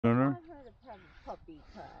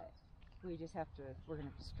We just have to, we're going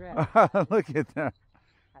to have to stretch. Look at that.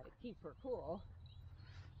 How to keep her cool.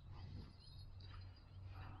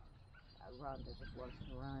 Rhonda just wants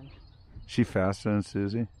to run. She faster than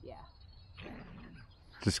Susie? Yeah.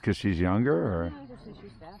 Just because she's younger, or? No, just because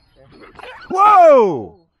she's faster.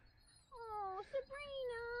 Whoa! Oh,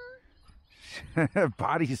 Sabrina!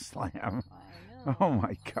 Body slam. I know. Oh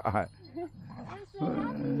my God. I'm so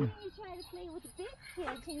happy when you try to play with big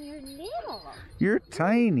kids and you're little. You're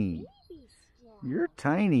tiny. Baby still. You're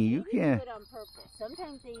tiny. You Maybe can't. do it on purpose.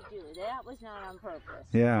 Sometimes they do. That was not on purpose.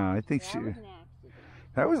 Yeah, I think That she. was an accident.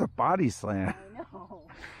 That was a body slam. I know.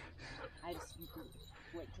 I just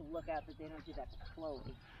wait to look out that they don't do that to Chloe.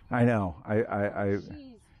 I know.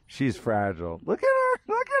 She's fragile. Look at her.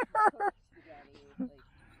 Look at her.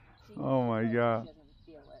 Oh my God. She doesn't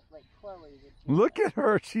feel it like Chloe would do. Look at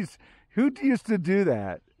her. She's. Who used to do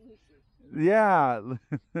that? Lucy. Yeah.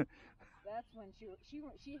 That's when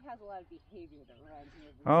she has a lot of behavior that reminds me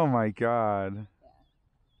of Lucy. Oh my God.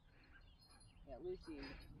 Yeah, Lucy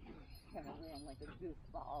kind of ran like a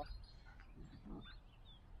goofball.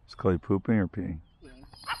 Is Chloe pooping or peeing? Being.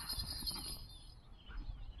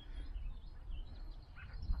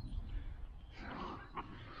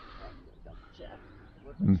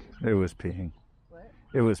 It was peeing. What?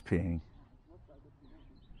 It was peeing.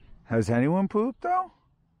 Has anyone pooped though?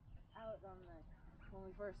 Out on when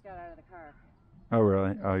we first got out of the car. Oh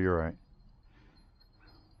really? Oh, you're right.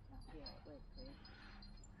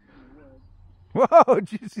 Yeah, Whoa!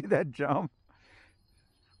 Did you see that jump?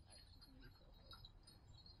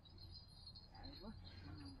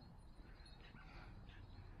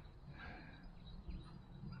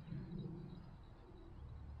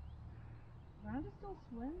 Rhonda still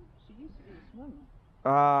swim? She used to be a swimmer.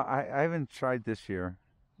 I haven't tried this year.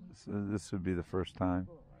 So this would be the first time.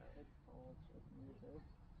 It's cold. She doesn't use it.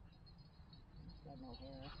 She's got no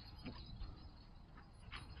hair.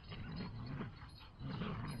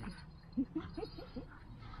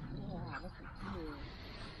 Yeah, look at you.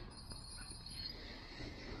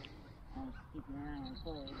 I'm just keeping an eye on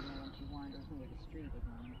Chloe, you know, when she wanders near the street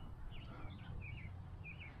again.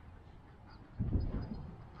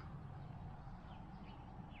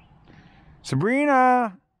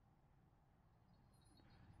 Sabrina!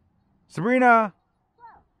 Sabrina!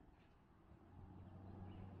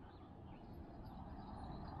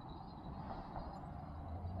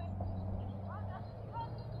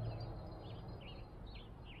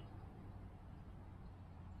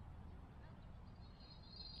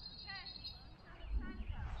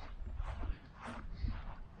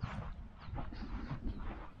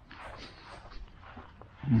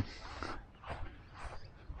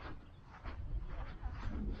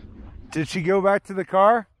 Did she go back to the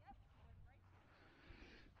car?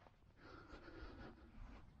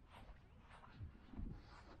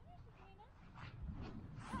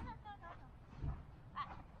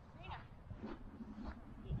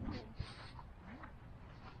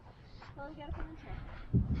 Chloe, get up on the chair.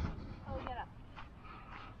 Chloe, get up.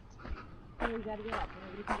 Chloe, you gotta get up.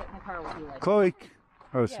 Nobody can get in the car with you like Chloe.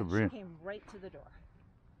 Oh, yeah, Sabrina. she came right to the door.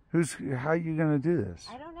 How are you gonna do this?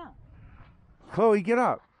 I don't know. Chloe, get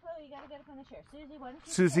up. Chloe, you gotta get up on the chair. Susie, why don't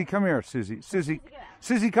you Susie, sit? come here. Susie. Susie. get out.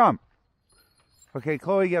 Susie, come. Okay,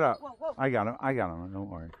 Chloe, get up. Whoa, whoa. I got him. I got him. Don't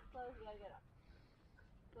worry. Chloe, you gotta get up.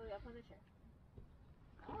 Chloe, up on the chair.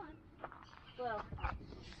 Come on. Well,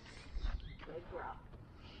 good girl.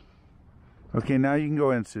 Okay, now you can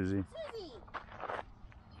go in, Susie. Susie!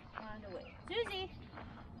 Rhonda, wait. Susie!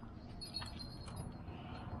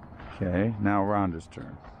 Okay, now Rhonda's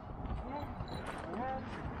turn.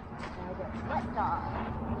 Now get sweat off.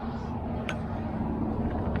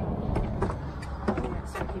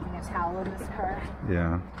 Start keeping a towel in this car.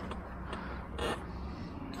 Yeah.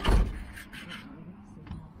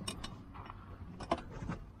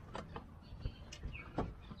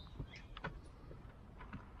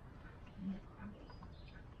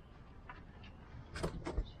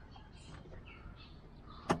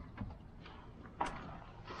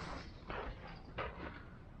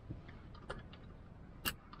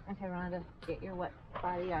 Okay, Rhonda, get your wet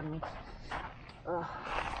body on me. Ugh.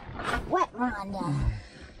 Wet, Rhonda.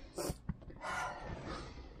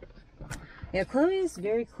 Yeah, Chloe is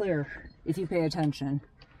very clear if you pay attention.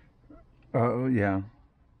 Oh, yeah.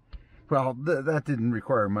 Well, that didn't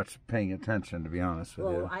require much paying attention, to be honest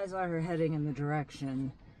with you. Well, I saw her heading in the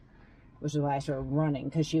direction, which is why I started running,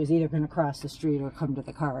 because she was either going to cross the street or come to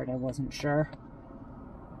the car, and I wasn't sure.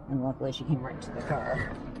 And luckily she came right to the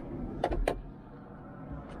car.